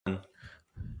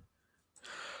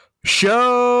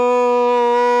Show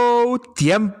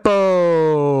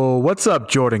tiempo. What's up,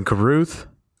 Jordan Caruth?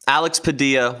 Alex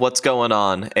Padilla, what's going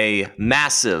on? A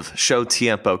massive show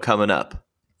tiempo coming up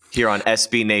here on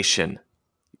SB Nation.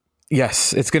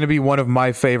 Yes, it's going to be one of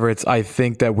my favorites, I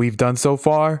think, that we've done so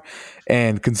far.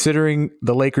 And considering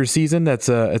the Lakers season, it's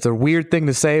a weird thing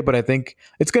to say, but I think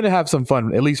it's going to have some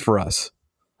fun, at least for us.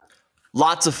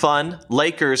 Lots of fun.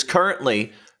 Lakers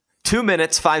currently 2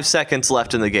 minutes, 5 seconds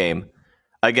left in the game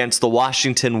against the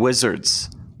Washington Wizards.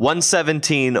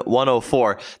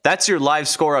 117-104. That's your live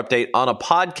score update on a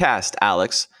podcast,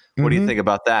 Alex. What do you think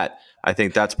about that? I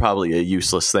think that's probably a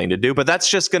useless thing to do, but that's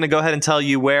just going to go ahead and tell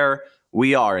you where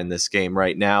we are in this game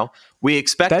right now. We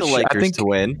expect the Lakers to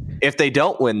win. If they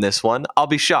don't win this one, I'll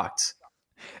be shocked.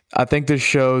 I think this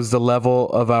shows the level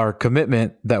of our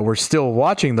commitment that we're still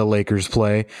watching the Lakers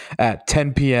play at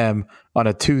 10 p.m. on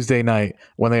a Tuesday night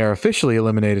when they are officially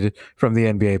eliminated from the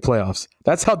NBA playoffs.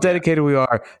 That's how dedicated we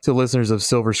are to listeners of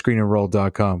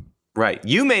SilverScreenAndRoll.com. Right.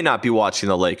 You may not be watching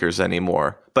the Lakers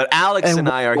anymore, but Alex and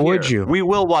I are here. Would you? We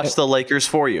will watch the Lakers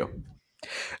for you.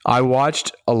 I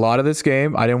watched a lot of this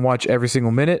game. I didn't watch every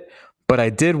single minute, but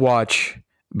I did watch,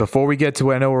 before we get to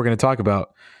what I know we're going to talk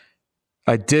about,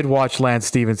 I did watch Lance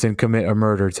Stevenson commit a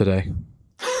murder today.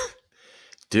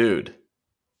 Dude.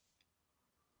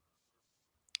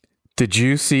 Did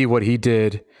you see what he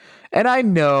did? And I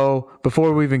know,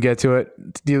 before we even get to it,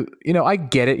 I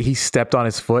get it. He stepped on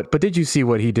his foot, but did you see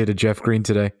what he did to Jeff Green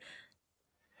today?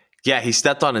 Yeah, he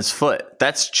stepped on his foot.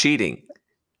 That's cheating.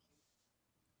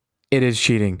 It is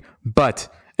cheating. But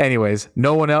anyways,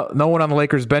 no one on the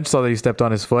Lakers bench saw that he stepped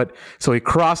on his foot, so he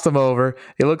crossed him over.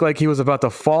 It looked like he was about to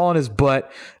fall on his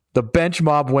butt. The bench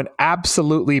mob went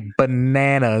absolutely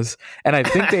bananas, and I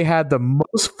think they had the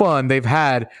most fun they've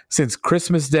had since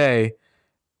Christmas Day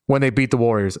when they beat the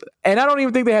Warriors. And I don't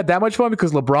even think they had that much fun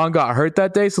because LeBron got hurt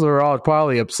that day, so they were all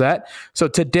probably upset. So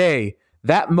today,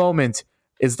 that moment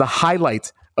is the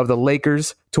highlight of the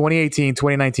Lakers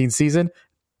 2018-2019 season.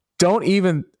 Don't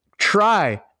even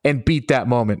try and beat that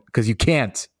moment because you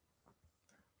can't.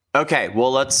 Okay,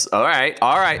 well, all right.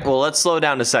 Well, let's slow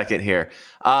down a second here.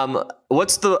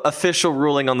 What's the official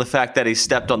ruling on the fact that he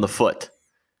stepped on the foot?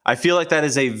 I feel like that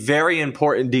is a very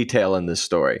important detail in this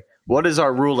story. What is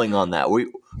our ruling on that?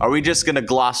 Are we just going to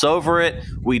gloss over it?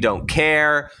 We don't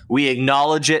care. We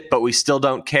acknowledge it, but we still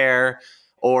don't care.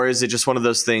 Or is it just one of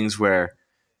those things where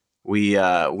we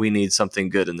need something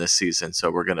good in this season,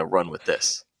 so we're going to run with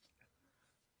this?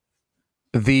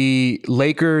 The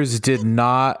Lakers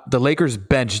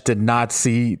bench did not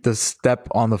see the step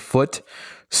on the foot.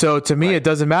 So to me, It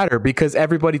doesn't matter because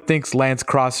everybody thinks Lance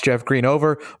crossed Jeff Green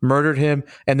over, murdered him,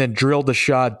 and then drilled a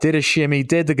shot, did a shimmy,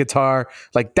 did the guitar.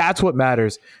 Like, that's what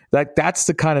matters. That's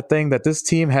the kind of thing that this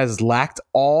team has lacked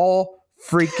all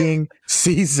freaking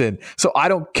season. So I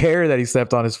don't care that he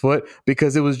stepped on his foot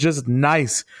because it was just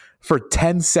nice for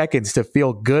 10 seconds to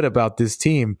feel good about this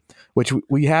team, which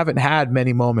we haven't had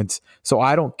many moments. So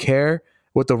I don't care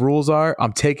what the rules are.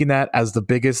 I'm taking that as the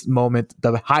biggest moment,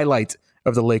 the highlight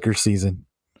of the Lakers season.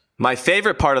 My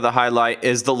favorite part of the highlight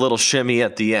is the little shimmy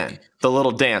at the end, the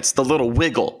little dance, the little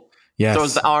wiggle. Yes.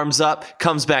 Throws the arms up,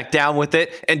 comes back down with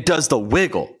it, and does the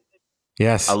wiggle.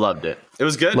 Yes. I loved it. It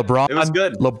was good. It was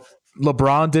good.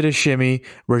 LeBron did a shimmy.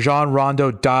 Rajon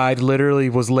Rondo died, literally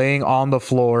was laying on the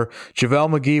floor.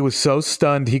 JaVale McGee was so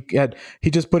stunned. He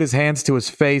just put his hands to his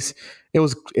face. It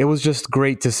was just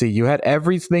great to see. You had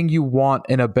everything you want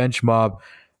in a bench mob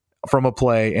from a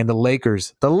play, and the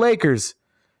Lakers,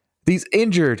 these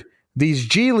injured, these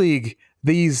G League,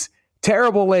 these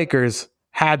terrible Lakers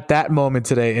had that moment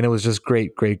today, and it was just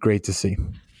great to see.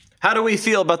 How do we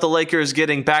feel about the Lakers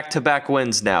getting back-to-back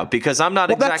wins now? Because I'm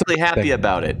not exactly happy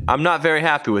about it. I'm not very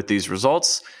happy with these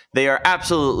results. They are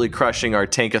absolutely crushing our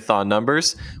Tankathon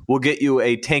numbers. We'll get you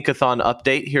a Tankathon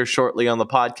update here shortly on the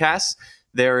podcast.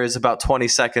 There is about 20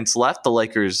 seconds left. The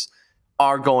Lakers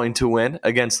are going to win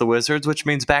against the Wizards, which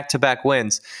means back-to-back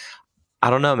wins. I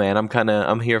don't know, man.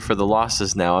 I'm here for the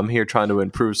losses now. I'm here trying to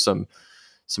improve some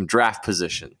draft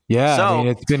position. Yeah, so, I mean,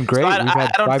 it's been great. So I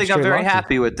don't think I'm very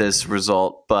happy with this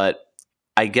result, but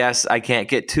I guess I can't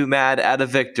get too mad at a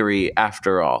victory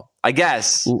after all. I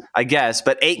guess,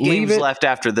 but 8 games left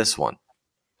after this one.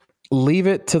 Leave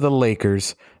it to the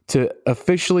Lakers to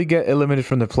officially get eliminated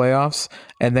from the playoffs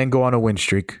and then go on a win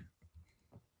streak.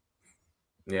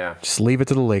 Yeah. Just leave it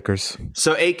to the Lakers.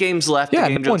 So 8 games left. Yeah,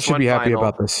 no one should be happy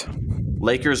about this.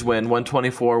 Lakers win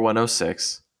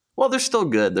 124-106. Well, they're still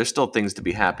good. There's still things to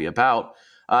be happy about.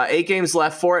 8 games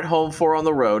left, 4 at home, 4 on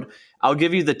the road. I'll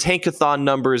give you the Tankathon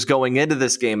numbers going into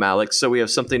this game, Alex, so we have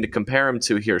something to compare them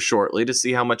to here shortly to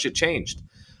see how much it changed.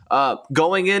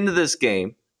 Going into this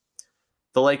game,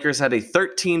 The Lakers had a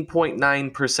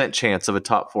 13.9% chance of a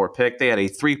top 4 pick. They had a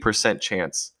 3%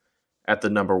 chance at the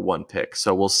number 1 pick.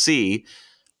 So we'll see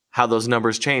how those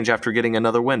numbers change after getting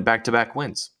another win, back-to-back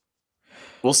wins.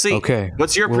 We'll see. Okay.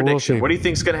 What's your prediction? We'll what do you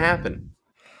think is going to happen?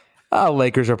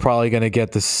 Lakers are probably going to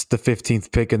get the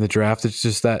 15th pick in the draft. It's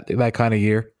just that kind of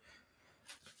year.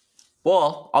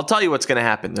 Well, I'll tell you what's going to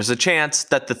happen. There's a chance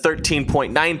that the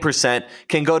 13.9%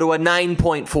 can go to a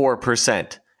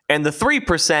 9.4%. And the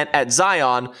 3% at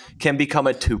Zion can become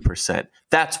a 2%.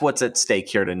 That's what's at stake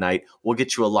here tonight. We'll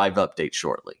get you a live update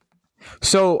shortly.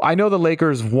 So I know the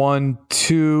Lakers won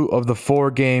 2 of the 4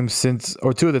 games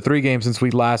or 2 of the 3 games since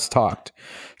we last talked.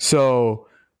 So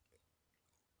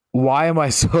why am I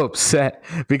so upset?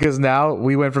 Because now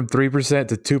we went from 3%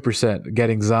 to 2%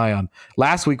 getting Zion.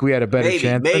 Last week we had a better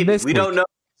chance. Maybe. We don't know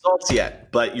the results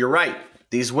yet, but you're right.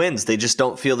 These wins, they just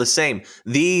don't feel the same.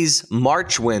 These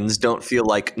March wins don't feel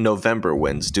like November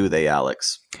wins, do they,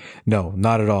 Alex? No,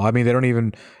 not at all. I mean, they don't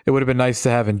even – it would have been nice to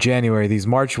have in January these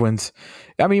March wins.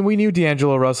 I mean, we knew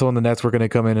D'Angelo Russell and the Nets were going to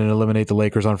come in and eliminate the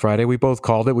Lakers on Friday. We both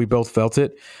called it. We both felt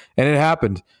it, and it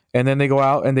happened. And then they go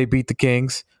out and they beat the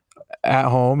Kings at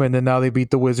home, and then now they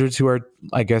beat the Wizards, who are,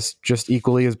 I guess, just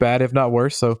equally as bad, if not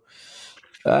worse. So,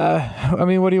 I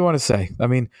mean, what do you want to say? I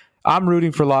mean, I'm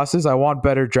rooting for losses. I want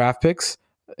better draft picks,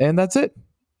 and that's it.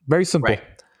 Very simple. Right.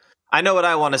 I know what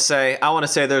I want to say. I want to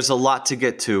say there's a lot to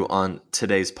get to on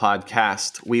today's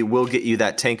podcast. We will get you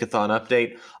that Tankathon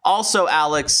update. Also,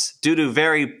 Alex, due to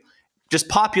very just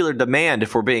popular demand,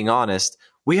 if we're being honest,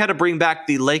 we had to bring back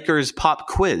the Lakers pop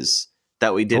quiz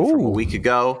that we did from a week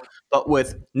ago, but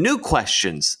with new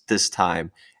questions this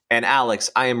time. And Alex,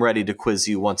 I am ready to quiz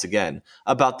you once again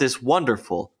about this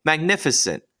wonderful,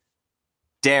 magnificent,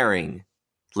 daring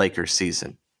Lakers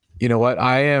season. You know what?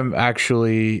 I am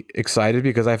actually excited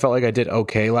because I felt like I did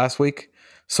okay last week.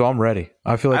 So I'm ready.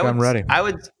 I feel like I'm ready.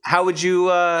 How would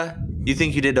you, you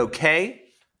think you did okay?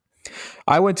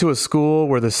 I went to a school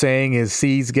where the saying is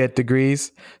C's get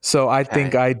degrees. So I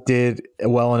think I did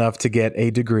well enough to get a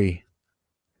degree.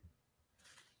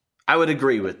 I would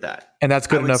agree with that. And that's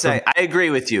good enough. I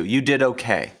agree with you. You did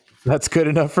okay. That's good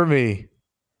enough for me.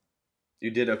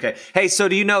 You did okay. Hey, so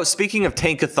do you know, speaking of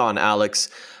Tankathon, Alex,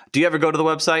 do you ever go to the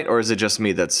website, or is it just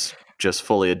me that's just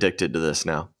fully addicted to this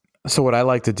now? So what I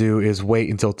like to do is wait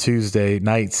until Tuesday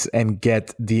nights and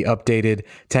get the updated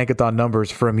Tankathon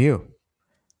numbers from you.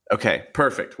 Okay,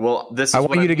 perfect. Well, this is I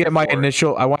want you to get my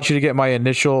initial. I want you to get my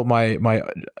initial, my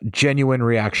genuine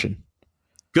reaction.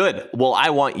 Good. Well, I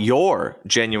want your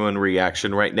genuine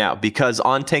reaction right now, because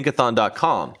on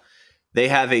Tankathon.com, they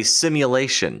have a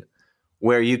simulation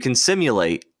where you can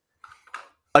simulate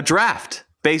a draft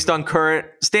based on current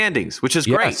standings, which is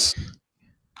great.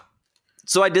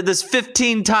 So I did this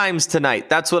 15 times tonight.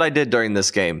 That's what I did during this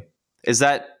game.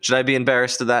 Should I be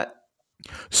embarrassed of that?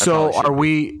 So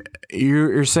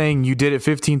you're saying you did it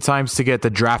 15 times to get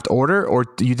the draft order, or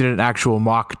you did an actual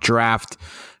mock draft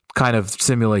kind of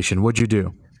simulation? What'd you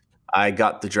do? I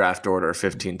got the draft order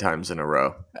 15 times in a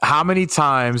row. How many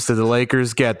times did the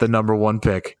Lakers get the number 1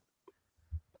 pick?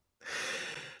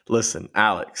 Listen,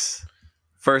 Alex,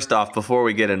 first off, before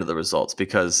we get into the results,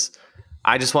 because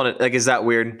I just want to, is that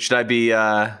weird? Should I be, is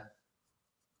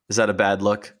that a bad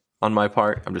look on my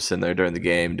part? I'm just sitting there during the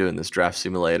game doing this draft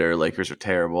simulator. Lakers are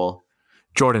terrible.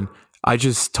 Jordan, I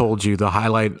just told you the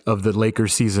highlight of the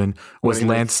Lakers season was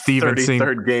Lance Stevenson.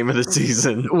 33rd game of the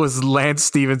season. Was Lance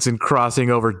Stevenson crossing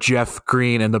over Jeff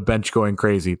Green and the bench going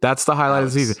crazy. That's the highlight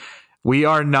of the season. We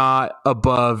are not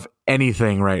above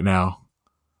anything right now.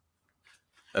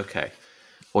 Okay.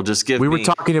 Well, just give We were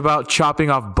talking about chopping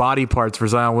off body parts for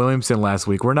Zion Williamson last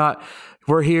week.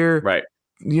 We're here. Right.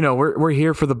 You know, we're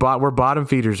here for we're bottom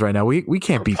feeders right now. We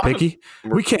can't be picky.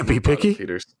 We can't be picky.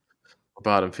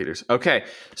 Bottom feeders. Okay.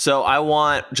 So I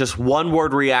want just one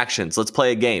word reactions. Let's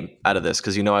play a game out of this,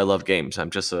 because you know I love games. I'm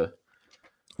just a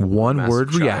one word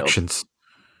child. Reactions.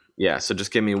 Yeah. So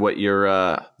just give me what your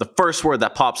the first word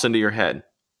that pops into your head.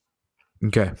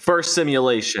 Okay. First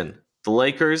simulation. The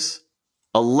Lakers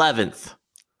 11th.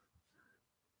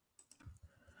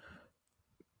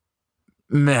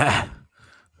 Meh.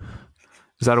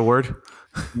 Is that a word?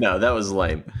 No, that was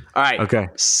lame. All right. Okay.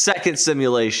 Second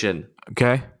simulation.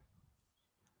 Okay.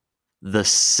 The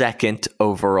 2nd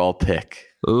overall pick.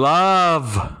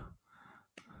 Love.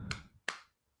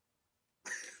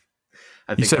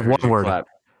 You said one word. Clap.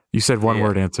 You said one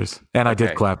word answers, and I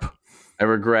did clap. I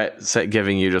regret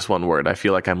giving you just one word. I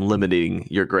feel like I'm limiting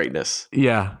your greatness.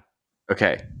 Yeah.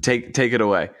 Okay. Take it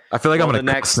away. I feel like I'm going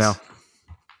to cuss now.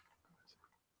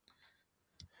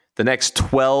 The next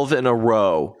 12 in a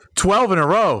row. 12 in a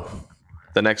row.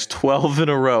 The next 12 in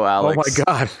a row, Alex. Oh my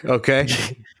God. Okay.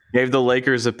 Gave the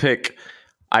Lakers a pick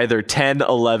either 10,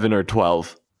 11, or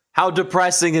 12. How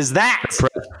depressing is that?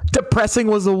 Depressing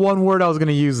was the one word I was going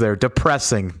to use there.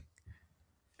 Depressing.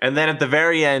 And then at the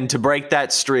very end, to break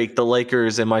that streak, the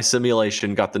Lakers in my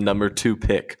simulation got the number 2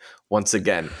 pick once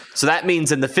again. So that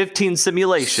means in the 15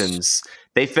 simulations,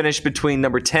 they finished between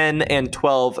number 10 and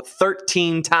 12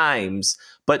 13 times,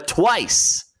 but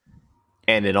twice.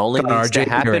 And it only needs to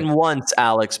happen once,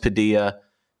 Alex Padilla.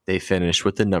 They finished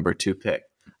with the number 2 pick.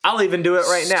 I'll even do it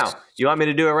right now. You want me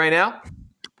to do it right now?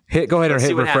 Go ahead and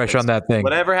hit refresh on that thing.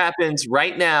 Whatever happens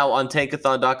right now on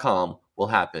tankathon.com will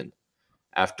happen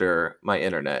after my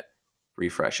internet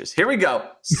refreshes. Here we go.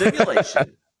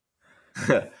 Simulation.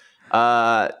 No,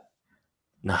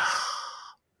 man.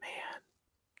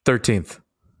 13th.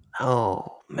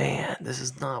 Oh, man. This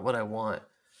is not what I want.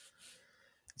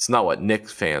 It's not what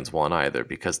Knicks fans want either,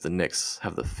 because the Knicks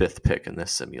have the 5th pick in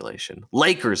this simulation.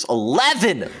 Lakers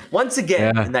 11 once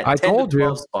again in that 10 to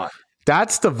 12 spot.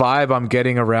 That's the vibe I'm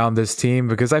getting around this team,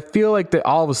 because I feel like that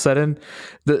all of a sudden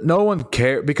no one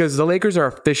cares, because the Lakers are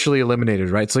officially eliminated,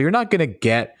 right? So you're not going to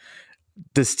get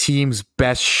this team's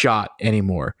best shot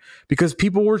anymore, because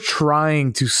people were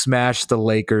trying to smash the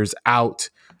Lakers out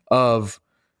of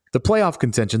the playoff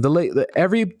contention.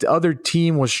 Every other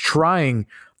team was trying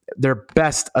their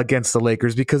best against the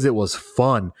Lakers because it was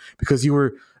fun, because you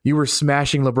were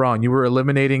smashing LeBron. You were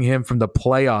eliminating him from the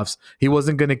playoffs. He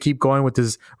wasn't going to keep going with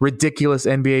his ridiculous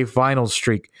NBA Finals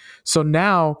streak. So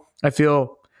now I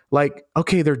feel like,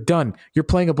 okay, they're done. You're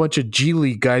playing a bunch of G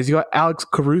League guys. You got Alex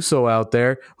Caruso out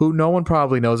there, who no one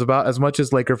probably knows about as much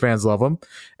as Laker fans love him.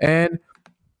 And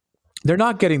they're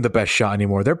not getting the best shot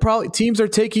anymore. Teams are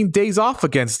taking days off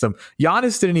against them.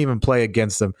 Giannis didn't even play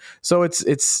against them. So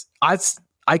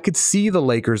I could see the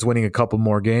Lakers winning a couple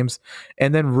more games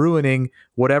and then ruining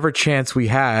whatever chance we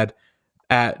had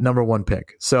at number 1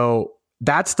 pick. So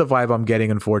that's the vibe I'm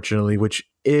getting, unfortunately, which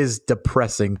is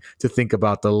depressing to think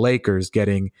about the Lakers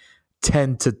getting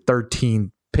 10 to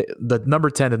 13, the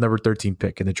number 10 and number 13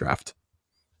 pick in the draft.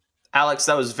 Alex,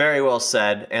 that was very well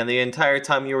said. And the entire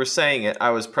time you were saying it,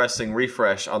 I was pressing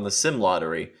refresh on the sim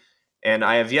lottery. And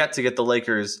I have yet to get the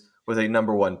Lakers with a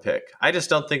number 1 pick. I just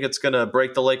don't think it's going to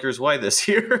break the Lakers' way this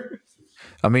year.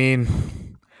 I mean,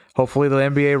 hopefully the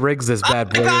NBA rigs this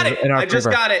bad boy. I just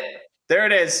got it. There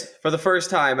it is for the first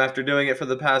time after doing it for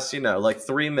the past,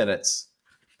 3 minutes.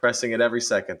 Pressing it every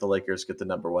second, the Lakers get the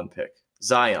number 1 pick.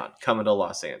 Zion coming to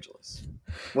Los Angeles.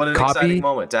 What an exciting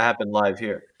moment to happen live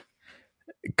here.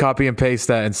 Copy and paste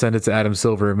that and send it to Adam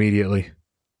Silver immediately.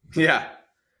 Yeah.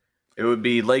 It would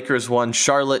be Lakers 1,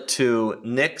 Charlotte 2,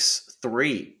 Knicks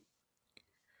 3.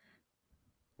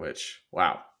 Which,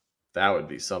 wow, that would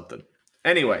be something.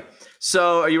 Anyway,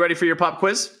 so are you ready for your pop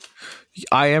quiz?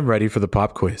 I am ready for the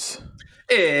pop quiz.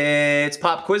 It's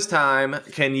pop quiz time.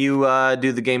 Can you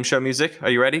do the game show music? Are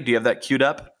you ready? Do you have that queued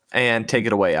up? And take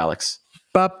it away, Alex.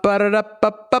 I'm here.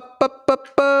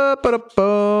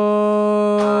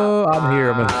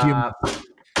 I'm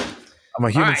a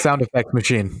human sound effect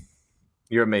machine.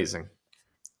 You're amazing.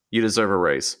 You deserve a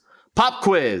raise. Pop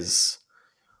quiz.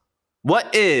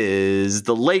 What is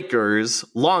the Lakers'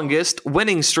 longest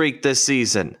winning streak this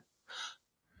season?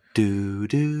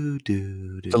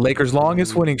 The Lakers'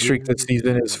 longest winning streak this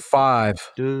season is 5.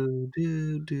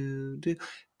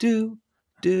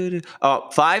 Oh,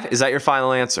 5? Is that your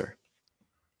final answer?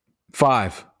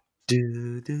 5.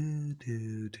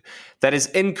 That is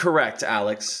incorrect,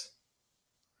 Alex.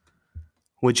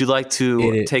 Would you like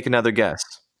to take another guess?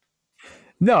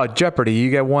 No, Jeopardy. You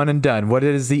get one and done. What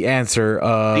is the answer?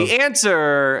 The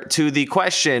answer to the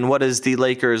question, what is the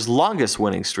Lakers' longest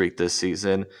winning streak this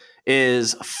season,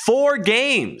 is 4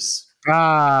 games. See,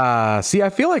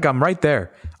 I feel like I'm right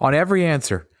there on every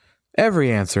answer.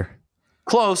 Every answer.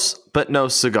 Close, but no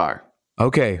cigar.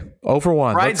 Okay, 0 for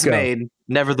 1. Bridesmaid,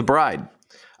 never the bride.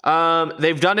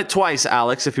 They've done it twice,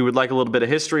 Alex, if you would like a little bit of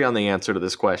history on the answer to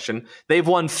this question. They've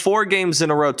won 4 games in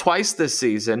a row twice this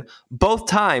season. Both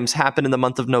times happened in the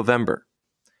month of November.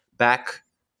 Back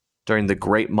during the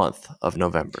great month of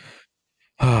November.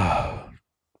 10-4.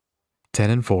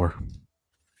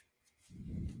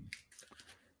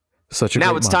 Such a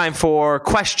now it's month. time for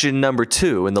question number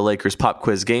 2 in the Lakers Pop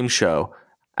Quiz Game Show.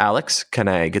 Alex, can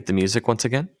I get the music once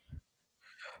again?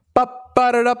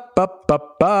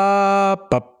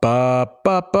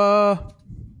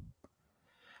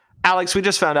 Alex, we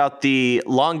just found out the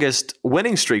longest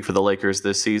winning streak for the Lakers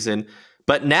this season.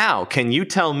 But now, can you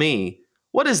tell me,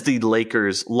 what is the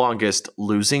Lakers' longest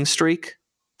losing streak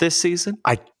this season?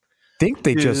 think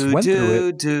they just went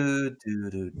through it.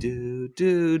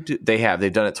 They have.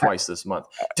 They've done it twice this month.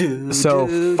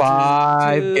 So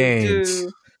 5 games.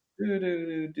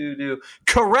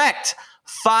 Correct.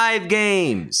 5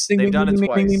 games. They've done it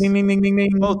twice.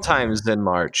 Both times in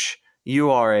March.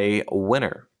 You are a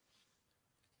winner.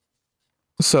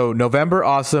 So November,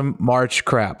 awesome. March,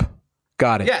 crap.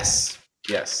 Got it. Yes.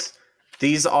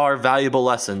 These are valuable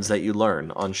lessons that you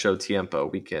learn on Show Tiempo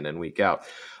week in and week out.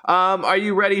 Are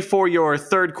you ready for your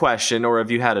third question, or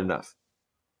have you had enough?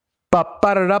 Well,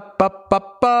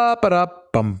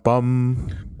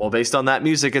 based on that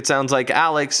music, it sounds like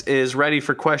Alex is ready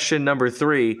for question number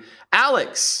 3.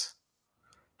 Alex,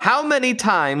 how many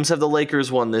times have the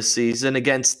Lakers won this season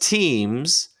against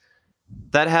teams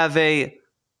that have a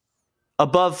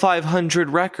above 500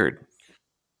 record?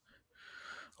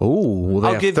 Oh, well,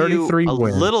 I'll give you a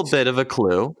wins. little bit of a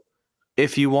clue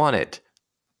if you want it.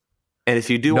 And if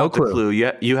you do want the clue,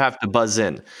 you have to buzz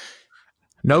in.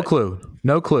 No clue.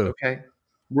 Okay.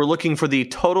 We're looking for the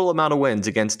total amount of wins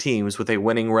against teams with a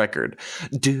winning record.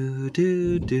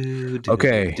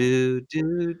 Okay.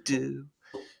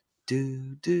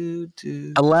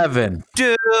 11.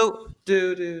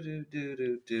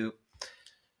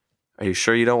 Are you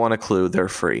sure you don't want a clue? They're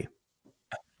free.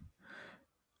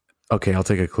 Okay, I'll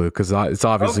take a clue because it's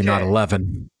obviously not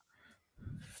 11.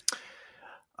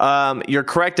 You're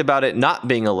correct about it not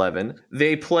being 11.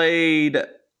 They played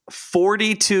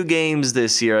 42 games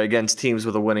this year against teams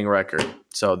with a winning record.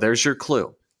 So there's your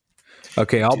clue.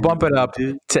 Okay, I'll bump it up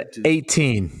to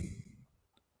 18.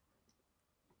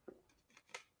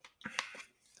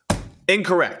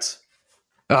 Incorrect.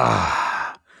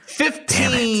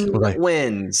 15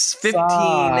 wins. 15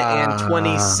 and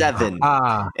 27.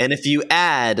 And if you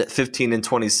add 15 and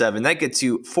 27, that gets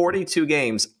you 42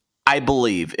 games, I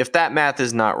believe. If that math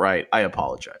is not right, I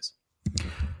apologize.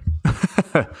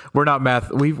 We're not math.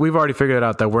 We've already figured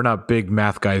out that we're not big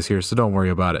math guys here, so don't worry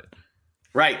about it.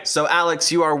 Right. So,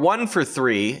 Alex, you are 1 for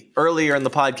 3. Earlier in the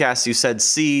podcast, you said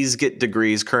C's get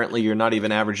degrees. Currently, you're not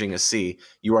even averaging a C.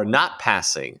 You are not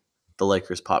passing the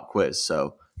Lakers pop quiz.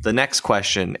 So, the next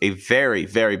question, a very,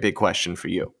 very big question for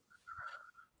you.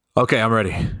 Okay, I'm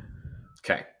ready.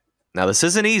 Okay. Now, this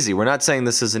isn't easy. We're not saying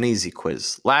this is an easy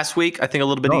quiz. Last week, I think a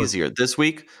little bit easier. This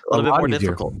week, a little bit more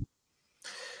difficult.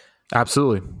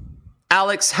 Absolutely.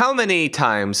 Alex, how many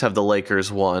times have the Lakers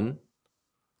won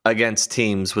against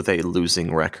teams with a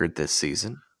losing record this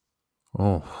season?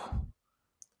 Oh,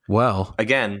 well.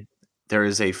 Again, there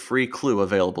is a free clue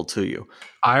available to you.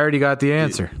 I already got the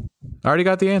answer.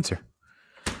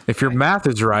 If your math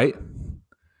is right,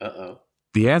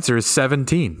 the answer is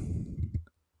 17.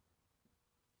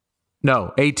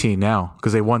 No, 18 now,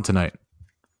 because they won tonight.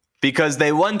 Because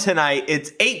they won tonight,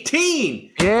 it's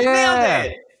 18. Yeah. You nailed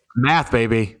it. Math,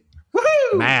 baby.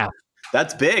 Woohoo! Math.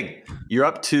 That's big. You're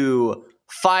up to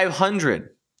 500.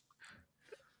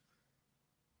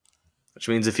 Which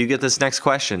means if you get this next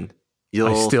question,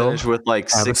 you'll finish with like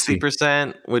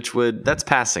 60%, that's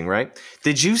passing, right?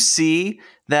 Did you see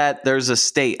that there's a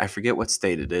state, I forget what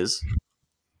state it is,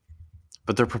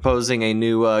 but they're proposing a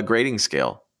new grading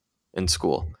scale in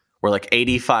school where like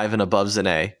 85 and above's an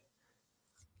A.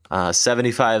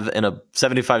 75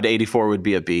 to 84 would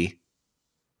be a B.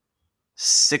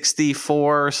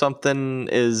 64 or something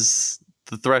is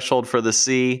the threshold for the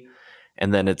C,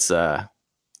 and then it's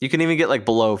you can even get like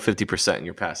below 50% and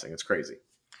you're passing. It's crazy.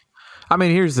 I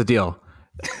mean, here's the deal.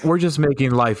 We're just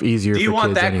making life easier. Do you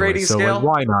want that grading scale? Like,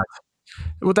 why not?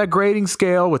 With that grading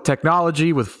scale, with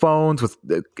technology, with phones, with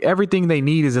everything they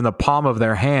need is in the palm of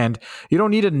their hand. You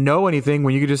don't need to know anything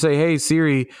when you can just say, "Hey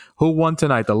Siri, who won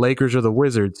tonight, the Lakers or the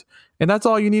Wizards?" And that's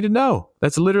all you need to know.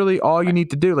 That's literally all you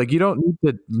need to do. Like you don't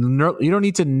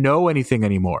need to know anything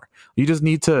anymore. You just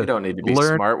need to. You don't need to be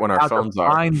smart when our phones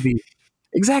are.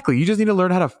 Exactly. You just need to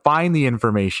learn how to find the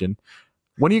information.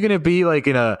 When are you going to be like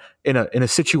in a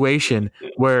situation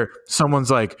where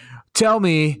someone's like, "Tell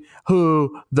me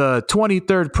who the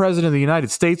 23rd president of the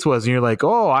United States was," and you're like,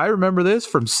 "Oh, I remember this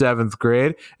from 7th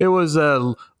grade. It was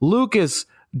Lucas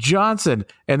Johnson."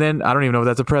 And then I don't even know if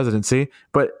that's a presidency,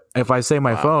 but if I say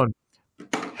my phone,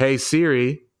 "Hey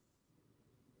Siri,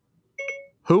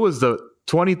 who was the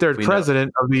 23rd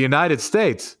president of the United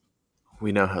States?"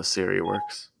 We know how Siri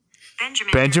works.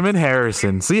 Benjamin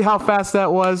Harrison. See how fast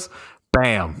that was?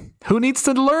 Bam. Who needs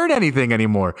to learn anything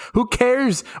anymore? Who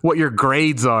cares what your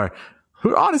grades are?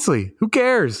 Honestly, who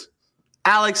cares?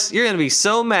 Alex, you're going to be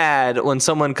so mad when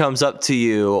someone comes up to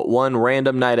you one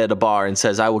random night at a bar and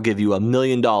says, "I will give you $1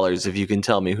 million if you can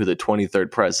tell me who the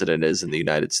 23rd president is in the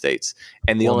United States."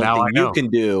 And the only thing you can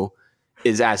do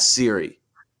is ask Siri.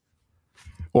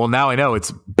 Well, now I know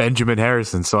it's Benjamin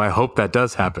Harrison, so I hope that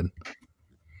does happen.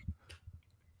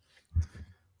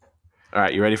 All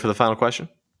right, you ready for the final question?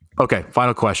 Okay,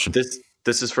 final question.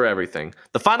 This is for everything.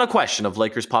 The final question of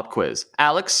Lakers Pop Quiz.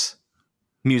 Alex,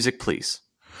 music, please.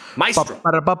 Maestro.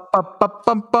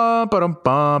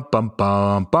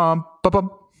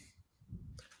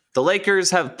 The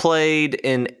Lakers have played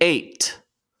in 8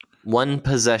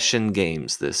 one-possession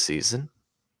games this season.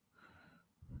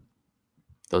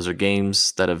 Those are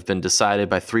games that have been decided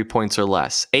by 3 points or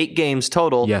less. 8 games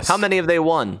total. Yes. How many have they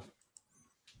won?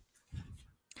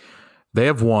 They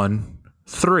have won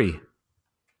 3.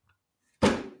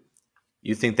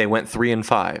 You think they went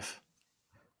 3-5?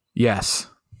 Yes.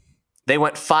 They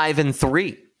went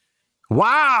 5-3.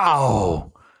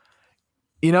 Wow.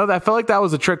 You know, I felt like that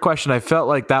was a trick question. I felt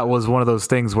like that was one of those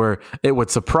things where it would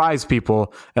surprise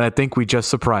people, and I think we just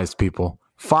surprised people.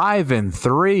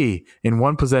 5-3 in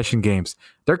one possession games.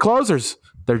 They're closers.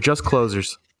 They're just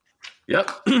closers.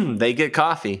 Yep. They get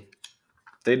coffee.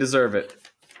 They deserve it.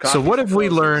 So what have we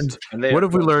learned? What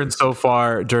have we learned so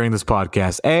far during this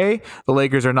podcast? A, the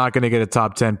Lakers are not going to get a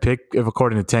top 10 pick, if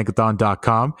according to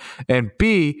Tankathon.com. And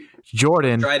B,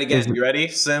 Jordan. Try it again. You ready?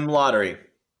 Sim lottery.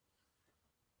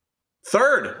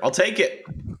 3rd. I'll take it.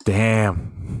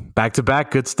 Damn. Back to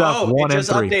back. Good stuff. Oh, 1 it just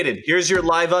and 3. updated. Here's your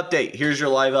live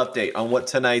update on what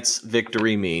tonight's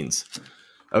victory means.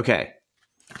 Okay.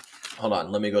 Hold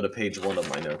on. Let me go to page 1 of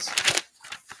my notes.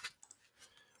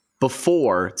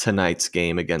 Before tonight's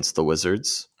game against the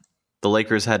Wizards, the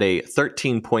Lakers had a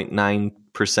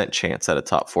 13.9% chance at a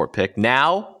top 4 pick.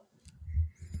 Now,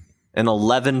 an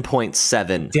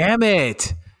 11.7. Damn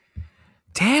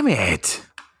it.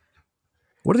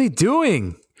 What are they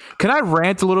doing? Can I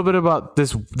rant a little bit about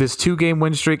this 2-game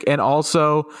win streak and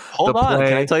also Hold on.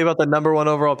 Can I tell you about the number 1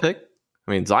 overall pick?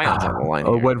 I mean, Zion's on the line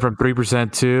here. It went from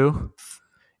 3% to?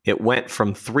 It went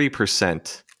from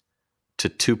 3% to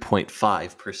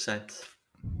 2.5%.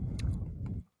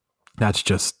 That's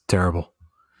just terrible.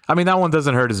 I mean, that one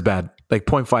doesn't hurt as bad. Like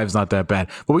 0.5 is not that bad.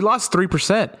 But we lost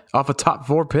 3% off a top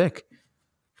 4 pick.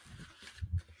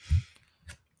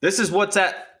 This is what's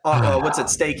at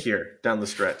stake here down the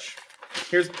stretch.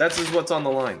 That's what's on the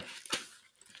line.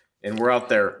 And we're out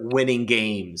there winning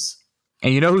games.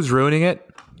 And you know who's ruining it?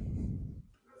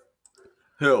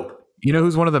 Who? You know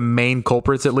who's one of the main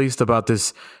culprits, at least, about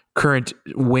this current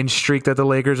win streak that the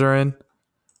Lakers are in?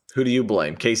 Who do you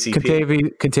blame?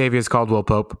 KCP? Kentavious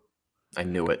Caldwell-Pope. I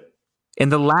knew it. In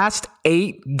the last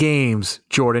 8 games,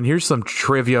 Jordan, here's some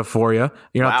trivia for you.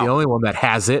 You're not the only one that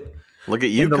has it. Look at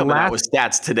you coming out with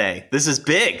stats today. This is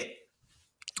big.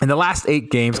 In the last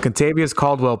 8 games, Kentavious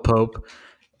Caldwell-Pope,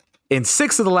 in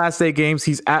 6 of the last 8 games,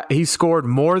 he's scored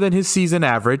more than his season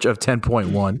average of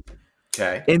 10.1.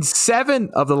 Okay. In 7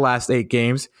 of the last 8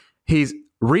 games, he's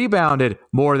rebounded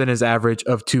more than his average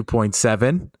of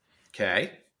 2.7.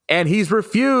 Okay. And he's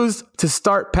refused to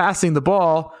start passing the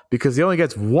ball because he only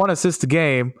gets 1 assist a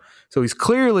game. So he's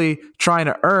clearly trying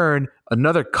to earn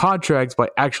another contract by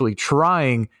actually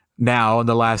trying now in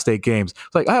the last 8 games.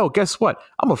 It's like, oh, guess what?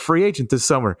 I'm a free agent this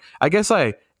summer. I guess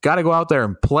I got to go out there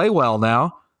and play well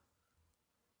now.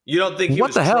 You don't think he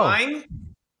was trying?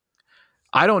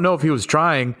 I don't know if he was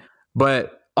trying,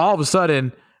 but all of a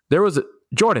sudden there was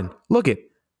Jordan, look at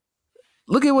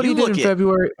what he did in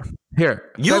February.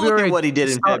 Here. Look at what he did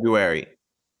in February.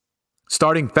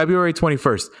 Starting February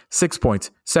 21st, 6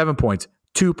 points, 7 points,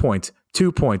 2 points,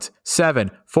 2 points,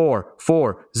 7, 4,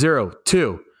 4, 0,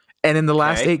 2. And in the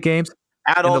last 8 games,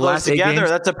 add all those together,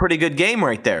 that's a pretty good game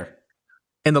right there.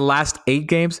 In the last 8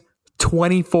 games,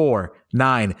 24,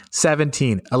 9,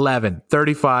 17, 11,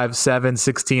 35, 7,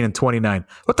 16, and 29.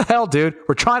 What the hell, dude?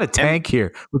 We're trying to tank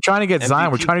here. We're trying to get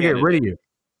Zion. We're trying to get rid of you.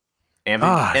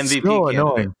 MVP so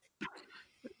annoying.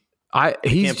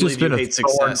 He's just been a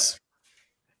thorn.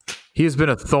 He has been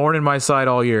a thorn in my side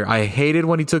all year. I hated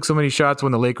when he took so many shots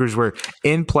when the Lakers were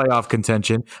in playoff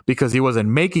contention because he wasn't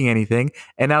making anything.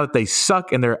 And now that they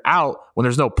suck and they're out, when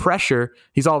there's no pressure,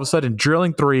 he's all of a sudden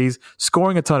drilling threes,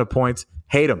 scoring a ton of points.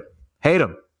 Hate him.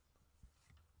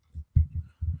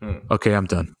 Okay, I'm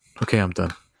done.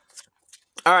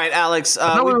 All right, Alex.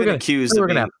 We've been accused of being... We're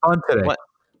going to have fun today. What?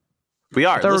 We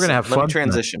are. We're going to have fun. Let me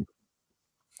transition.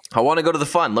 I want to go to the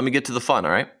fun. Let me get to the fun,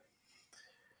 all right?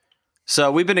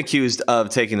 So we've been accused of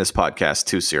taking this podcast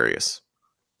too serious.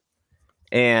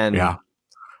 And yeah,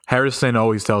 Harrison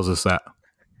always tells us that.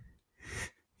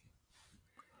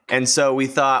 And so we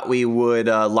thought we would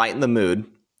lighten the mood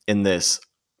in this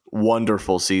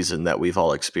wonderful season that we've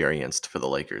all experienced for the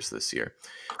Lakers this year.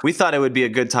 We thought it would be a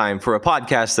good time for a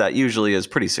podcast that usually is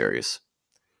pretty serious,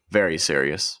 very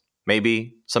serious,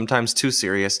 maybe sometimes too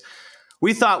serious.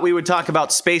 We thought we would talk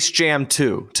about Space Jam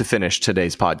 2 to finish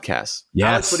today's podcast. Yes.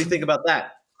 Alex, what do you think about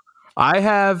that? I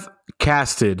have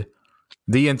casted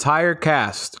the entire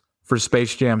cast for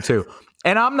Space Jam 2.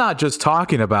 And I'm not just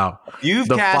talking about You've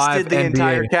casted the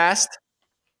entire cast?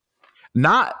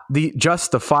 Not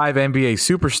just the 5 NBA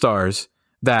superstars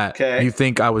that you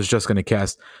think I was just going to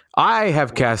cast. I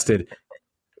have casted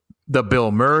the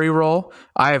Bill Murray role.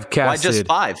 I have casted.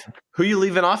 Why just 5? Who are you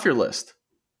leaving off your list?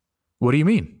 What do you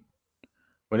mean?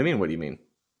 What do you mean? What do you mean?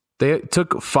 They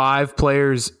took 5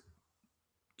 players'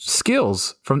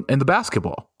 skills from in the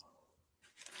basketball.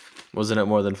 Wasn't it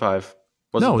more than 5?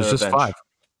 No, it was just 5.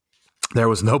 There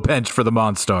was no bench for the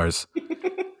Monstars.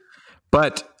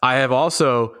 But I have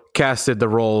also casted the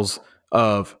roles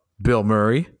of Bill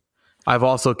Murray. I've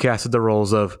also casted the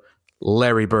roles of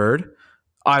Larry Bird.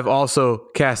 I've also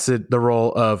casted the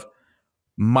role of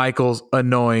Michael's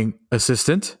annoying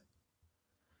assistant.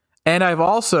 And I've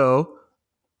also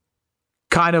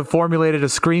kind of formulated a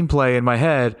screenplay in my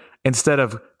head. Instead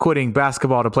of quitting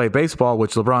basketball to play baseball,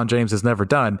 which LeBron James has never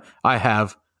done, I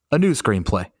have a new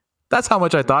screenplay. That's how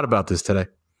much I thought about this today.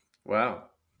 Wow.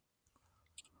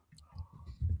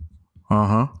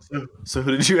 Uh-huh. So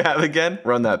who did you have again?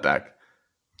 Run that back.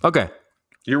 Okay.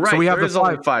 You're right. So we have there is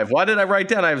only 5. Why did I write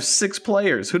down? I have 6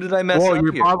 players. Who did I mess up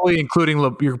you're here? probably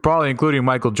including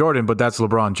Michael Jordan, but that's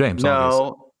LeBron James. No,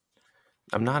 obviously.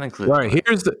 I'm not including. All right.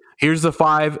 Here's the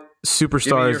 5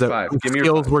 superstars that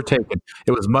skills were taken.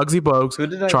 It was Muggsy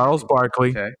Bogues, Charles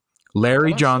Barkley,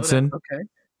 Larry Johnson,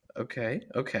 Okay.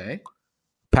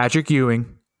 Patrick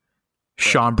Ewing,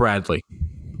 Sean Bradley.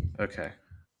 Okay.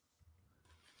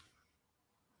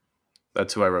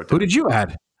 That's who I wrote down. Who did you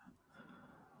add?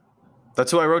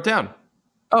 That's who I wrote down.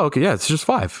 Oh, okay. Yeah, it's just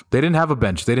 5. They didn't have a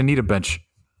bench. They didn't need a bench.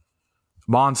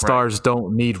 Monstars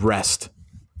don't need rest.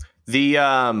 The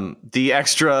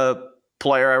extra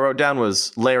player I wrote down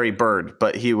was Larry Bird,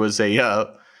 but he was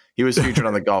featured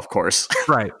on the golf course.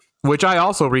 Right. Which I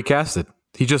also recasted.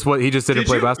 He just didn't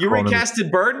play basketball. You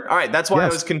recasted Bird? All right, that's why I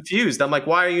was confused. I'm like,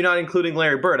 why are you not including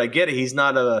Larry Bird? I get it. He's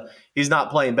not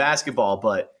playing basketball,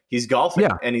 but he's golfing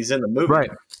and he's in the movie.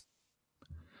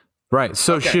 Right.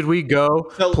 So should we go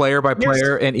player by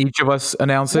player and each of us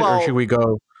announce it, or should we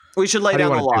go? We should lay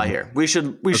down the law here. We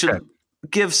should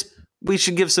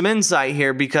give some insight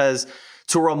here, because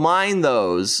to remind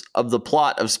those of the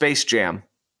plot of Space Jam,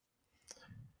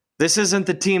 this isn't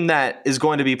the team that is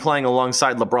going to be playing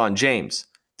alongside LeBron James.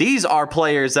 These are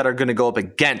players that are going to go up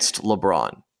against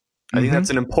LeBron. I think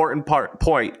that's an important part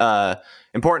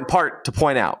to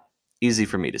point out. Easy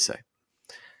for me to say.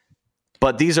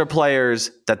 But these are players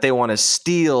that they want to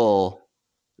steal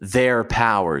their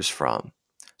powers from.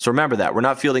 So remember that. We're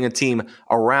not fielding a team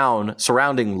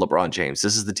surrounding LeBron James.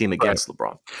 This is the team against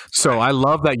LeBron. So I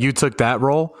love that you took that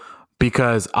role,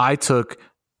 because I took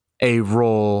a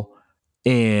role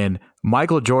in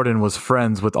Michael Jordan was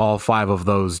friends with all 5 of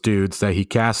those dudes that he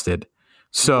casted.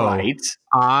 So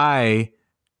I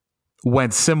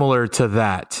went similar to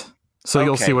that. So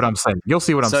you'll see what I'm saying.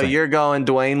 So you're going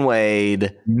Dwayne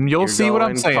Wade. You'll see what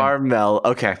I'm saying. Carmelo.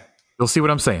 Okay. You'll see what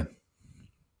I'm saying.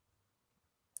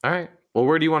 All right. Well,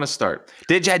 where do you want to start?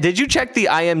 Did you check the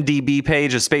IMDb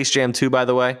page of Space Jam 2, by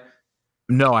the way?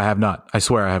 No, I have not. I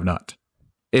swear I have not.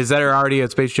 Is there already a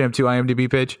Space Jam 2 IMDb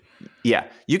page? Yeah.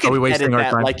 You can edit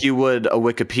that like you would a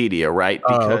Wikipedia, right?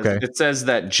 Because it says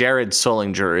that Jared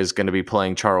Sullinger is going to be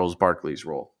playing Charles Barkley's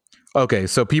role. Okay,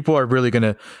 so people are really going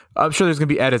to... I'm sure there's going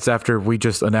to be edits after we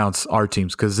just announce our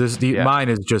teams, because mine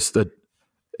is just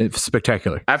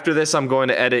spectacular. After this, I'm going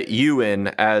to edit you in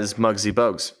as Muggsy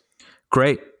Bogues.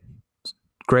 Great.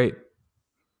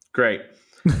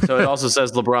 So it also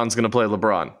says LeBron's going to play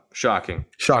LeBron. Shocking.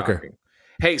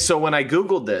 Hey, so when I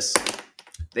Googled this,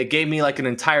 it gave me like an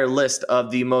entire list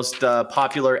of the most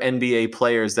popular NBA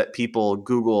players that people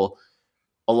Google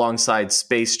alongside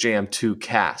Space Jam 2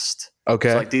 cast. Okay.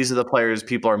 So like these are the players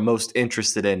people are most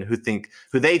interested in who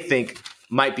they think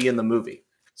might be in the movie.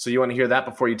 So you want to hear that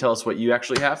before you tell us what you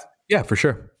actually have? Yeah, for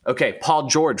sure. Okay, Paul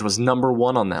George was number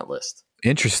 1 on that list.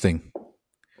 Interesting.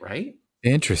 Right?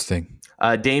 Interesting.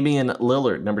 Damian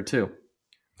Lillard, number 2.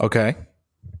 Okay.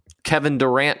 Kevin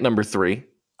Durant, number 3.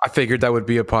 I figured that would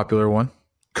be a popular one.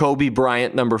 Kobe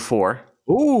Bryant, number 4.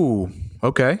 Ooh,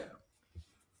 okay.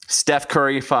 Steph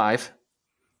Curry, 5.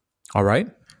 All right.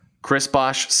 Chris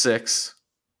Bosh, 6.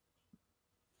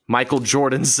 Michael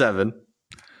Jordan, 7.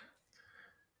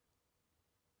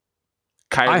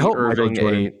 Kyrie Irving,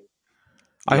 8.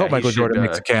 I hope Michael Jordan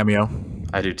makes a cameo.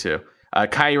 I do too.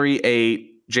 Kyrie, 8.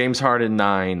 James Harden,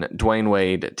 9. Dwayne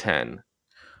Wade, 10.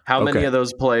 How many Okay. of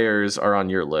those players are on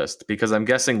your list? Because I'm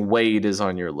guessing Wade is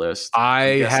on your list.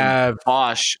 I have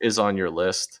Bosch is on your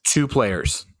list. 2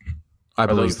 players, I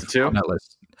believe, those the two? on that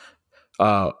list.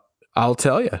 I'll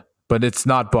tell you, but it's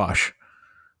not Bosch.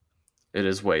 It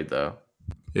is Wade, though.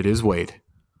 It is Wade.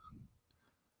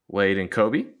 Wade and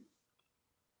Kobe?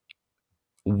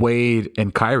 Wade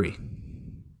and Kyrie.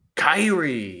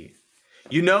 Kyrie.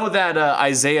 You know that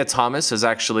Isaiah Thomas has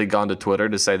actually gone to Twitter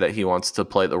to say that he wants to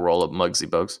play the role of Muggsy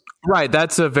Bogues. Right.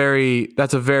 That's a very,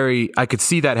 I could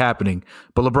see that happening,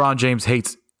 but LeBron James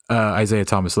hates Isaiah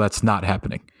Thomas, so that's not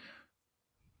happening.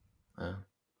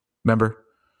 Remember?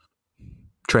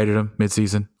 Traded him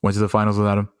midseason, went to the finals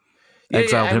without him.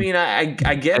 Exiled him. I mean, I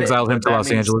get exiled him to Los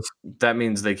Angeles. That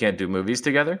means they can't do movies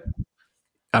together?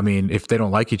 I mean, if they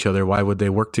don't like each other, why would they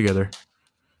work together?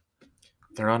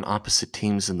 They're on opposite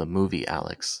teams in the movie,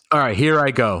 Alex. All right, here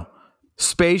I go.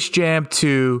 Space Jam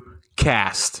 2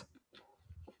 cast.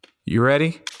 You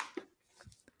ready?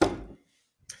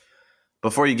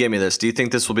 Before you give me this, do you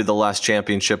think this will be the last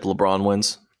championship LeBron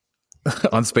wins?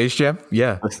 On Space Jam?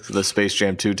 Yeah. The Space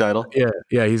Jam 2 title?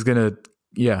 Yeah, he's going to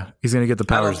get the powers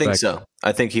back. I don't think so.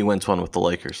 I think he wins one with the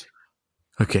Lakers.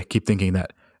 Okay, keep thinking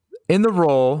that. In the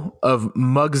role of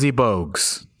Muggsy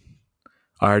Bogues,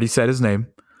 I already said his name.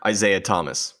 Isaiah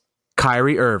Thomas.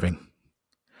 Kyrie Irving.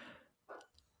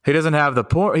 He doesn't have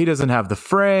the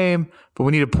frame, but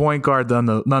we need a point guard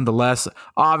nonetheless.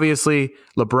 Obviously,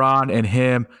 LeBron and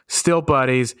him still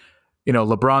buddies. You know,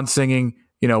 LeBron singing,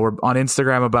 we're on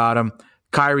Instagram about him.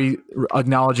 Kyrie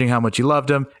acknowledging how much he loved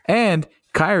him, and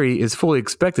Kyrie is fully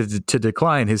expected to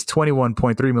decline his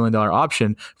 $21.3 million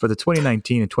option for the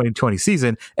 2019 and 2020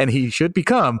 season, and he should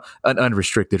become an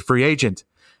unrestricted free agent.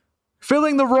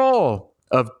 Filling the role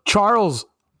of Charles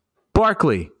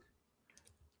Barkley,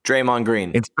 Draymond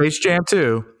Green in Space Jam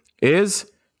 2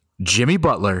 is Jimmy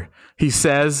Butler. He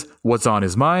says what's on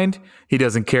his mind. He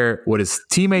doesn't care what his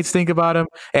teammates think about him,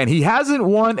 and he hasn't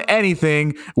won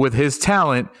anything with his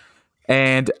talent.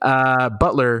 And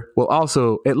Butler will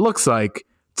also, it looks like,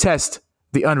 test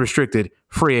the unrestricted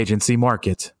free agency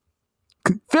market.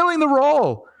 Filling the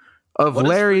role of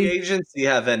Larry. Does free agency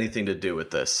have anything to do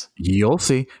with this? You'll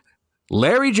see.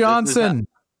 Larry Johnson.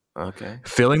 Okay.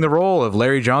 Filling the role of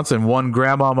Larry Johnson, one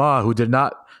grandmama who did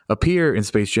not appear in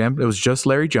Space Jam. It was just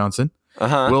Larry Johnson.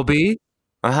 Will be.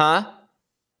 Kawhi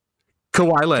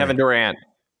Leonard. Kevin Durant.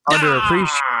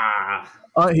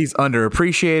 He's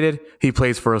underappreciated. He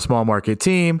plays for a small market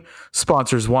team.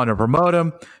 Sponsors want to promote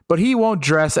him, but he won't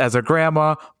dress as a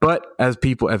grandma. But as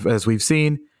we've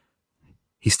seen,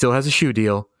 he still has a shoe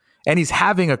deal, and he's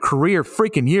having a career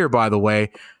freaking year. By the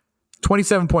way,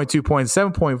 27.2 points,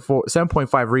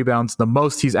 7.5 rebounds, the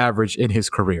most he's averaged in his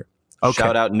career. Okay.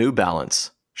 Shout out New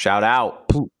Balance. Shout out.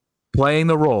 Playing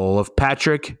the role of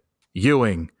Patrick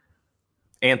Ewing.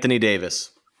 Anthony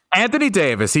Davis.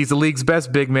 He's the league's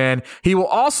best big man. He will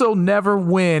also never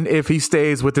win if he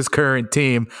stays with his current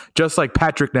team, just like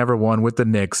Patrick never won with the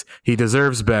Knicks. He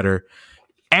deserves better.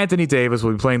 Anthony Davis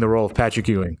will be playing the role of Patrick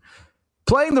Ewing.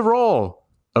 Playing the role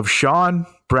of Sean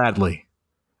Bradley.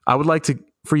 I would like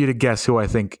for you to guess who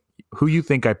you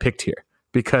think I picked here,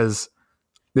 because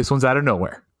this one's out of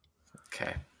nowhere.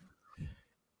 Okay.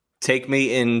 Take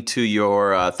me into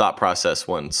your thought process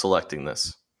when selecting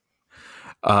this.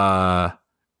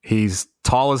 He's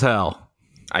tall as hell.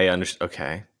 I understand.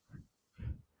 Okay.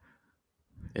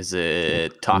 Is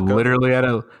it Taco? Literally out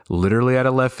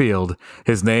of left field.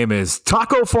 His name is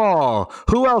Taco Fall.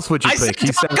 Who else would you pick?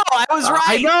 Said Taco. I was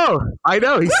right. I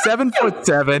know. He's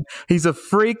 7'7". He's a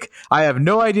freak. I have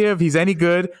no idea if he's any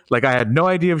good. Like, I had no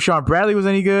idea if Sean Bradley was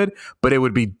any good, but it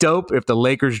would be dope if the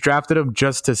Lakers drafted him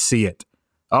just to see it.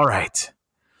 All right.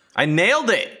 I nailed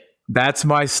it. That's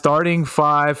my starting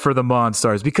 5 for the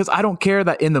Monstars, because I don't care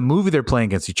that in the movie they're playing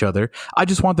against each other. I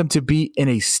just want them to be in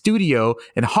a studio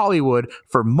in Hollywood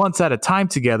for months at a time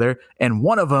together, and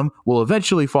one of them will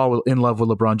eventually fall in love with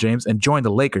LeBron James and join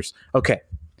the Lakers. Okay.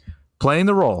 Playing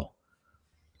the role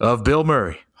of Bill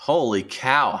Murray. Holy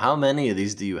cow. How many of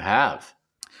these do you have?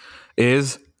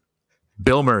 Is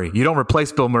Bill Murray. You don't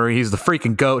replace Bill Murray. He's the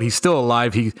freaking GOAT. He's still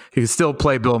alive. He can still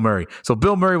play Bill Murray. So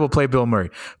Bill Murray will play Bill Murray.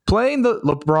 Playing the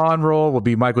LeBron role will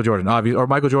be Michael Jordan, obviously, or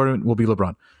Michael Jordan will be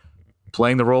LeBron.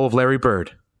 Playing the role of Larry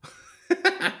Bird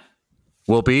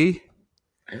will be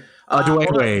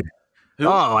Dwayne Wade. Who?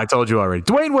 Oh, I told you already.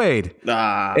 Dwayne Wade.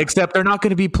 Except they're not going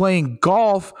to be playing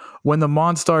golf when the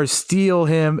Monstars steal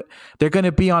him. They're going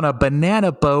to be on a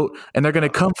banana boat, and they're going to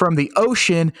come from the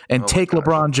ocean and take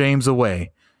LeBron James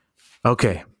away.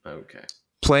 Okay.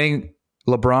 Playing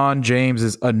LeBron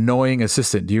James's annoying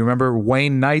assistant. Do you remember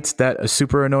Wayne Knight, that a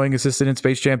super annoying assistant in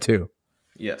Space Jam 2?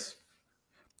 Yes.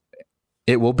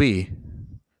 it will be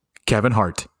Kevin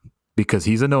Hart because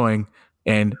he's annoying,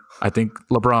 and I think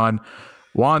LeBron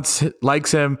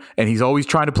likes him, and he's always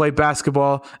trying to play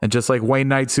basketball. And just like Wayne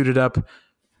Knight suited up,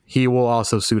 he will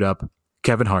also suit up.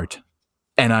 Kevin Hart,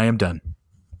 and I am done.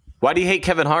 Why do you hate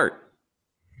Kevin Hart?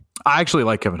 I actually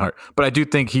like Kevin Hart, but I do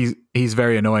think he's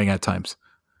very annoying at times,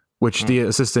 which the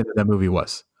assistant in that movie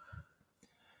was.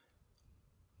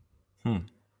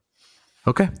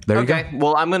 Okay, there you go. Okay,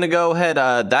 well, I'm going to go ahead.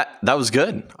 That was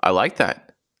good. I like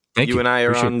that. Thank you. You and I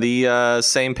are Appreciate on the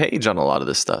same page on a lot of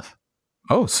this stuff.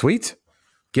 Oh, sweet.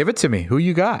 Give it to me. Who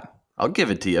you got? I'll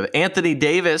give it to you. Anthony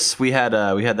Davis. We had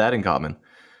that in common.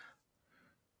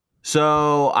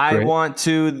 So I Great. want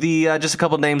to just a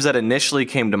couple names that initially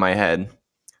came to my head,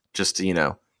 just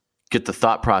to get the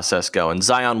thought process going.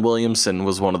 Zion Williamson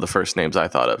was one of the first names I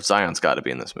thought of. Zion's got to be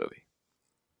in this movie.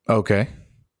 Okay,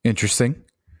 interesting.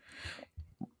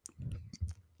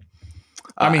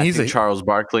 I mean, I think Charles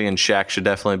Barkley and Shaq should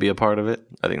definitely be a part of it.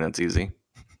 I think that's easy.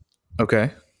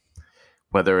 Okay.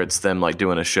 Whether it's them like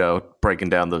doing a show breaking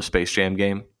down the Space Jam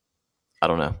game, I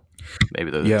don't know.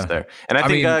 Maybe they're just there. And I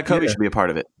think Kobe should be a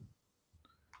part of it.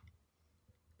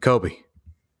 Kobe,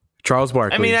 Charles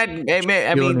Barkley. I mean,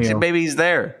 maybe he's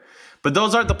there, but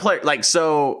those aren't the players. Like,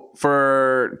 so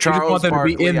for Charles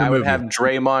Barkley, I would have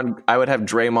Draymond. I would have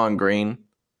Draymond Green.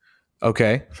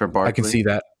 Okay, for Barkley, I can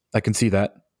see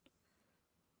that.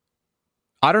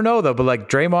 I don't know though, but like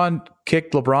Draymond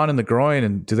kicked LeBron in the groin,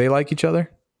 and do they like each other?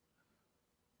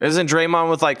 Isn't Draymond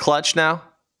with like Clutch now?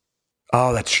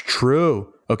 Oh, that's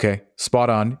true. Okay, spot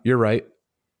on. You're right.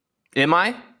 Am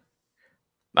I?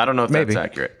 I don't know if that's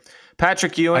accurate.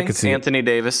 Patrick Ewing, Anthony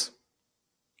Davis.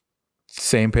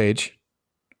 Same page.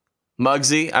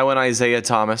 Muggsy, I went Isaiah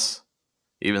Thomas,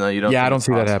 even though you don't. Yeah, I don't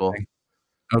see that happening.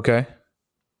 Okay.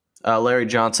 Larry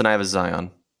Johnson, I have a Zion.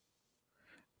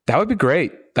 That would be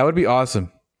great. That would be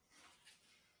awesome.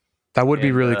 That would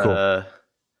be really cool.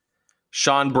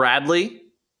 Sean Bradley.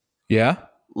 Yeah.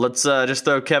 Let's just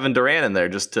throw Kevin Durant in there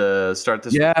just to start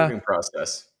this recruiting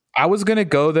process. I was gonna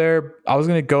go there.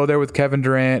 With Kevin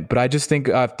Durant, but I just think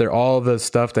after all the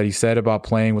stuff that he said about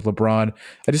playing with LeBron,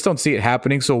 I just don't see it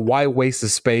happening. So why waste the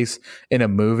space in a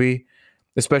movie,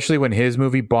 especially when his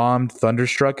movie bombed,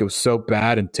 Thunderstruck? It was so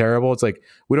bad and terrible. It's like,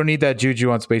 we don't need that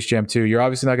juju on Space Jam 2. You're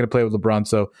obviously not going to play with LeBron,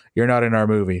 so you're not in our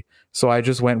movie. So I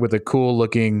just went with a cool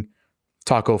looking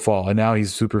Taco Fall, and now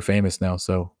he's super famous now,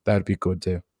 so that would be good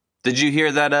too. Did you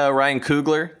hear that Ryan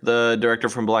Coogler, the director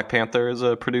from Black Panther, is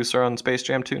a producer on Space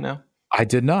Jam 2 now? I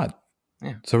did not.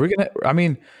 Yeah. So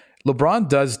LeBron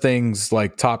does things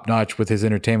like top notch with his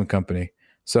entertainment company.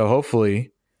 So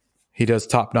hopefully he does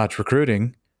top notch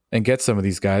recruiting and gets some of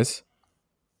these guys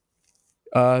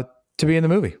to be in the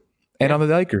movie and on the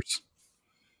Lakers.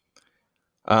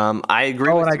 I agree.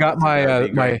 Oh, and I got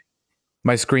my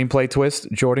screenplay twist,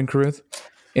 Jordan Caruth.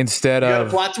 Instead of a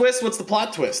plot twist, what's the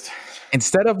plot twist?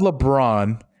 Instead of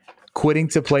LeBron quitting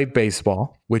to play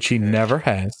baseball, which he never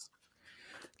has,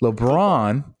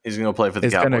 LeBron he's going to play for the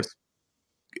Cowboys.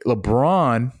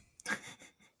 LeBron,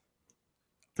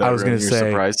 I was going to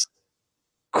say,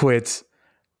 quits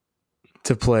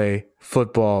to play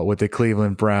football with the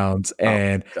Cleveland Browns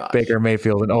and Baker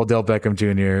Mayfield and Odell Beckham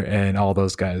Jr. and all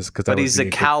those guys. But he's a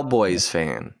Cowboys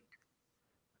fan.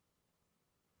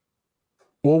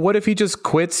 Well, what if he just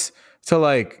quits to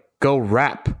like go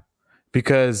rap?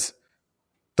 Because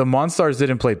the Monstars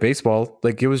didn't play baseball.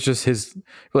 Like, it was just his,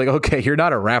 like, okay, you're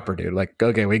not a rapper, dude. Like,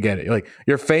 okay, we get it. Like,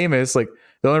 you're famous. Like,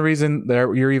 the only reason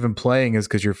that you're even playing is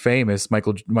because you're famous,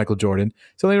 Michael Jordan.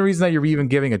 So the only reason that you're even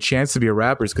giving a chance to be a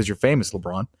rapper is because you're famous,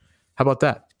 LeBron. How about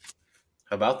that?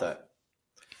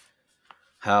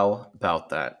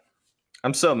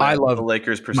 I'm so mad the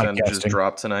Lakers percentages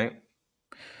dropped tonight.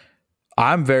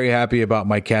 I'm very happy about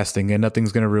my casting, and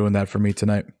nothing's going to ruin that for me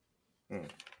tonight.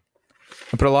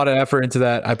 I put a lot of effort into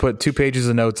that. I put 2 pages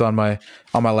of notes on my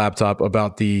laptop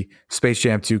about the Space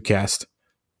Jam 2 cast.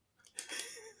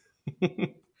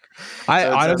 Sounds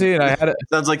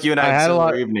like you and I had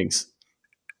similar evenings.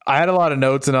 I had a lot of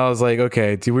notes, and I was like,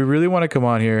 okay, do we really want to come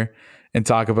on here and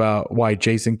talk about why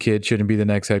Jason Kidd shouldn't be the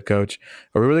next head coach?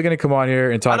 Are we really going to come on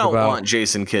here and talk about... I don't want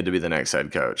Jason Kidd to be the next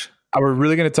head coach. Are we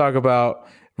really going to talk about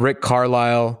Rick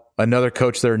Carlisle, another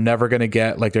coach they're never going to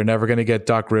get? Like, they're never going to get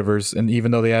Doc Rivers. And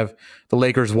even though the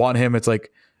Lakers want him, it's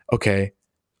like, okay,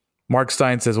 Mark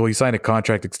Stein says, well, he signed a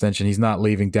contract extension. He's not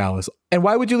leaving Dallas. And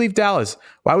why would you leave Dallas?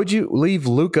 Why would you leave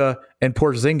Luka and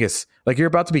Porzingis? Like, you're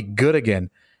about to be good again.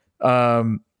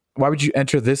 Why would you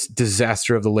enter this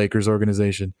disaster of the Lakers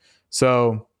organization?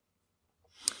 So,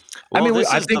 well,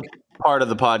 I part of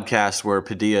the podcast where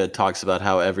Padilla talks about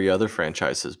how every other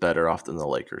franchise is better off than the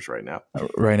Lakers right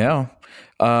now.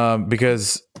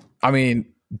 Because, I mean,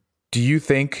 do you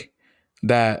think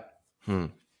that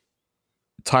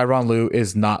Tyronn Lue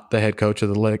is not the head coach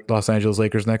of the Los Angeles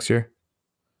Lakers next year?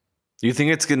 You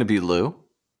think it's going to be Lue?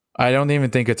 I don't even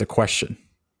think it's a question.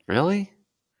 Really?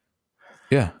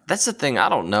 Yeah. That's the thing. I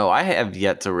don't know. I have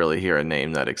yet to really hear a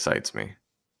name that excites me.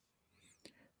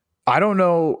 I don't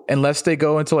know, unless they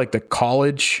go into like the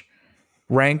college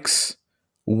ranks,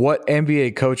 what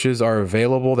NBA coaches are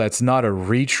available that's not a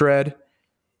retread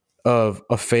of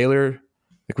a failure.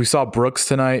 Like we saw Brooks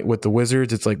tonight with the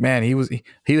Wizards. It's like, man,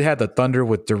 he had the Thunder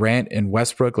with Durant and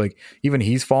Westbrook. Like even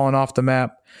he's fallen off the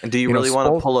map. And do you really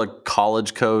want to pull a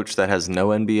college coach that has no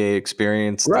NBA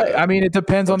experience? Right. I mean, it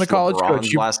depends on the college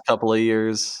coach. Last couple of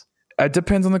years. It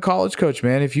depends on the college coach,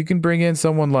 man. If you can bring in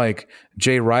someone like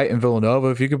Jay Wright in Villanova,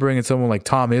 if you can bring in someone like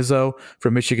Tom Izzo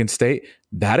from Michigan State,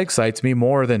 that excites me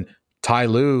more than Ty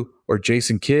Lue or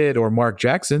Jason Kidd or Mark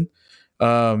Jackson.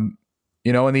 In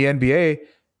the NBA,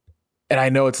 and I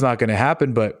know it's not going to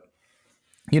happen, but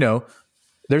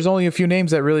there's only a few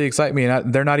names that really excite me,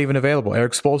 and they're not even available.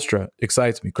 Eric Spoelstra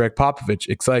excites me. Greg Popovich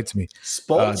excites me.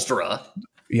 Spoelstra?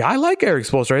 Yeah, I like Eric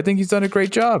Spoelstra. I think he's done a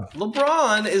great job.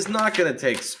 LeBron is not going to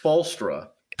take Spoelstra.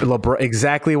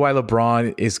 Exactly why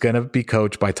LeBron is going to be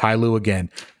coached by Ty Lue again.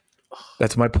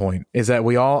 That's my point, is that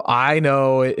I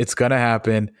know it's going to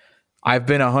happen. I've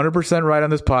been 100% right on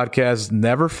this podcast,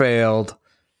 never failed.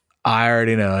 I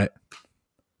already know it.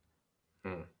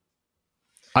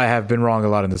 I have been wrong a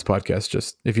lot in this podcast,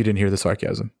 just if you didn't hear the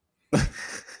sarcasm.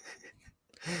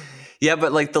 Yeah,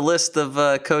 but like the list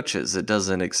of coaches, it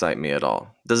doesn't excite me at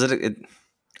all. Does it?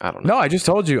 I don't know. No, I just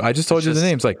told you. The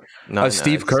names. Like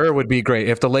Steve Kerr would be great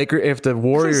if the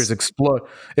Warriors explode.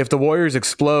 If the Warriors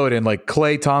explode and like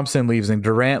Klay Thompson leaves and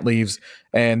Durant leaves,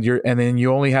 and then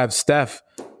you only have Steph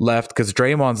left because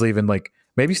Draymond's leaving. Like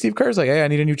maybe Steve Kerr's like, hey, I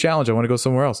need a new challenge. I want to go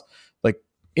somewhere else. Like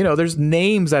there's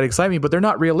names that excite me, but they're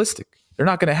not realistic. They're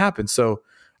not going to happen. So,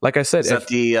 like I said, is that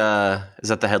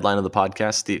the headline of the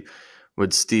podcast?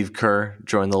 Would Steve Kerr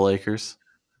join the Lakers?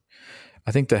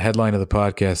 I think the headline of the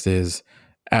podcast is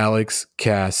Alex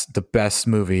cast the best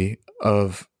movie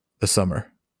of the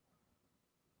summer.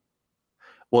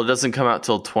 Well, it doesn't come out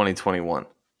till 2021.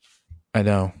 I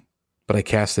know, but I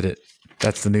casted it.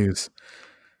 That's the news.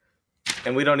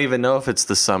 And we don't even know if it's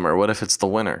the summer. What if it's the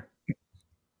winter?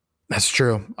 That's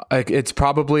true. It's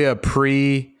probably a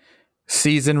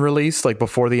pre-season release, like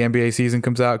before the NBA season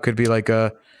comes out. Could be like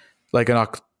a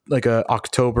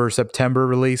October, September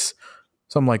release,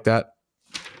 something like that.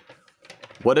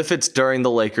 What if it's during the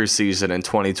Lakers season in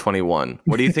 2021?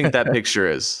 What do you think that picture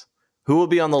is? Who will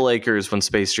be on the Lakers when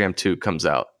Space Jam 2 comes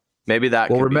out? Maybe that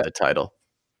could be the title.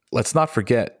 Let's not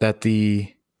forget that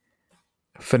the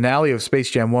finale of Space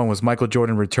Jam 1 was Michael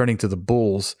Jordan returning to the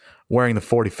Bulls wearing the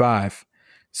 45.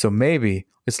 So maybe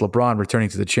it's LeBron returning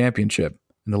to the championship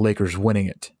and the Lakers winning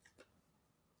it.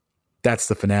 That's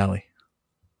the finale.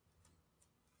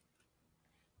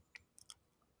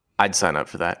 I'd sign up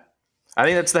for that. I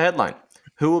think that's the headline.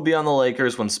 Who will be on the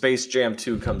Lakers when Space Jam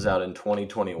 2 comes out in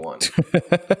 2021?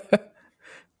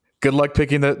 Good luck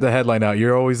picking the headline out.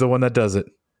 You're always the one that does it.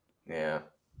 Yeah.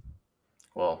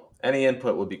 Well, any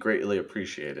input would be greatly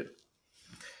appreciated.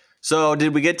 So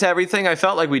did we get to everything? I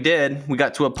felt like we did. We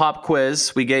got to a pop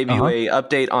quiz. We gave you a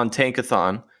update on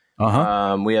Tankathon.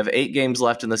 We have 8 games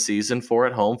left in the season, 4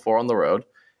 at home, 4 on the road.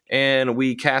 And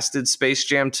we casted Space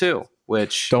Jam 2,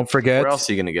 which don't forget, where else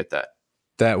are you going to get that?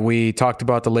 That we talked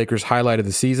about the Lakers highlight of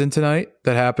the season tonight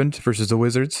that happened versus the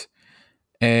Wizards.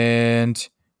 And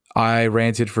I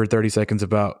ranted for 30 seconds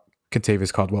about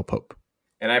Kentavious Caldwell-Pope.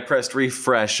 And I pressed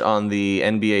refresh on the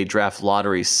NBA draft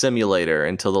lottery simulator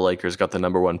until the Lakers got the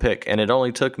number 1 pick. And it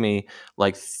only took me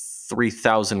like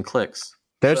 3,000 clicks.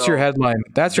 That's your headline.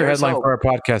 That's your headline for our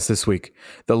podcast this week.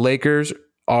 The Lakers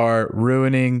are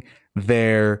ruining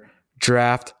their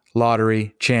draft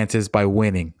lottery chances by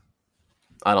winning.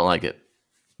 I don't like it.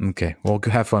 Okay, well,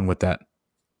 have fun with that.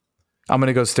 I'm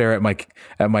gonna go stare at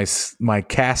my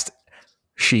cast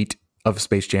sheet of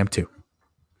Space Jam 2.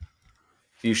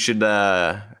 You should.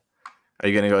 Are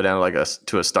you gonna go down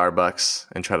to a Starbucks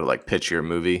and try to pitch your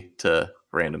movie to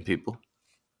random people?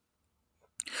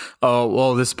 Oh,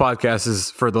 well, this podcast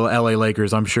is for the LA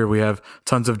Lakers. I'm sure we have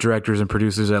tons of directors and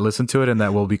producers that listen to it and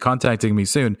that will be contacting me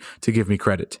soon to give me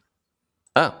credit.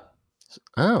 Oh,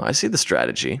 I see the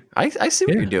strategy. I see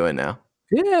what you're doing now.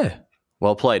 Yeah.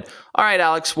 Well played. All right,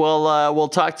 Alex. We'll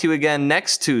talk to you again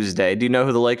next Tuesday. Do you know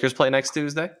who the Lakers play next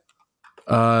Tuesday?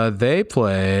 They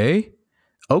play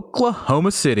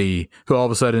Oklahoma City, who all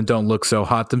of a sudden don't look so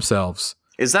hot themselves.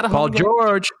 Is that a Paul home game?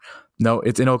 George. No,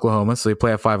 it's in Oklahoma, so they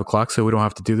play at 5 o'clock, so we don't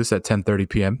have to do this at 10:30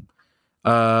 p.m.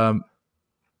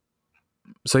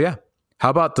 So yeah, how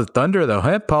about the Thunder though?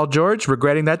 Huh? Paul George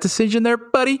regretting that decision there,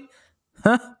 buddy?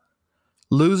 Huh?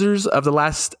 Losers of the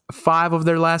last 5 of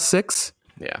their last 6.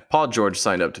 Yeah, Paul George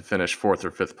signed up to finish 4th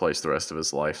or 5th place the rest of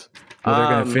his life. Well, they're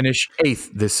going to finish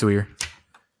 8th this year.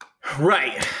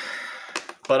 Right.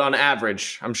 But on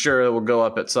average, I'm sure it will go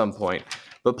up at some point.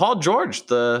 But Paul George,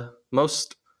 the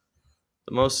most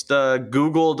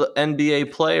Googled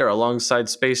NBA player alongside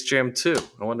Space Jam 2.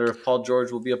 I wonder if Paul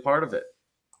George will be a part of it.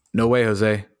 No way,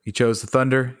 Jose. You chose the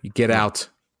Thunder. You get out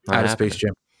Not of Space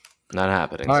Jam. Not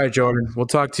happening. All right, Jordan. We'll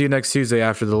talk to you next Tuesday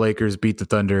after the Lakers beat the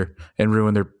Thunder and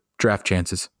ruin their draft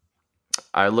chances.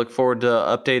 I look forward to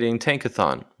updating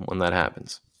Tankathon when that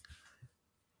happens.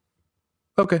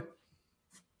 Okay.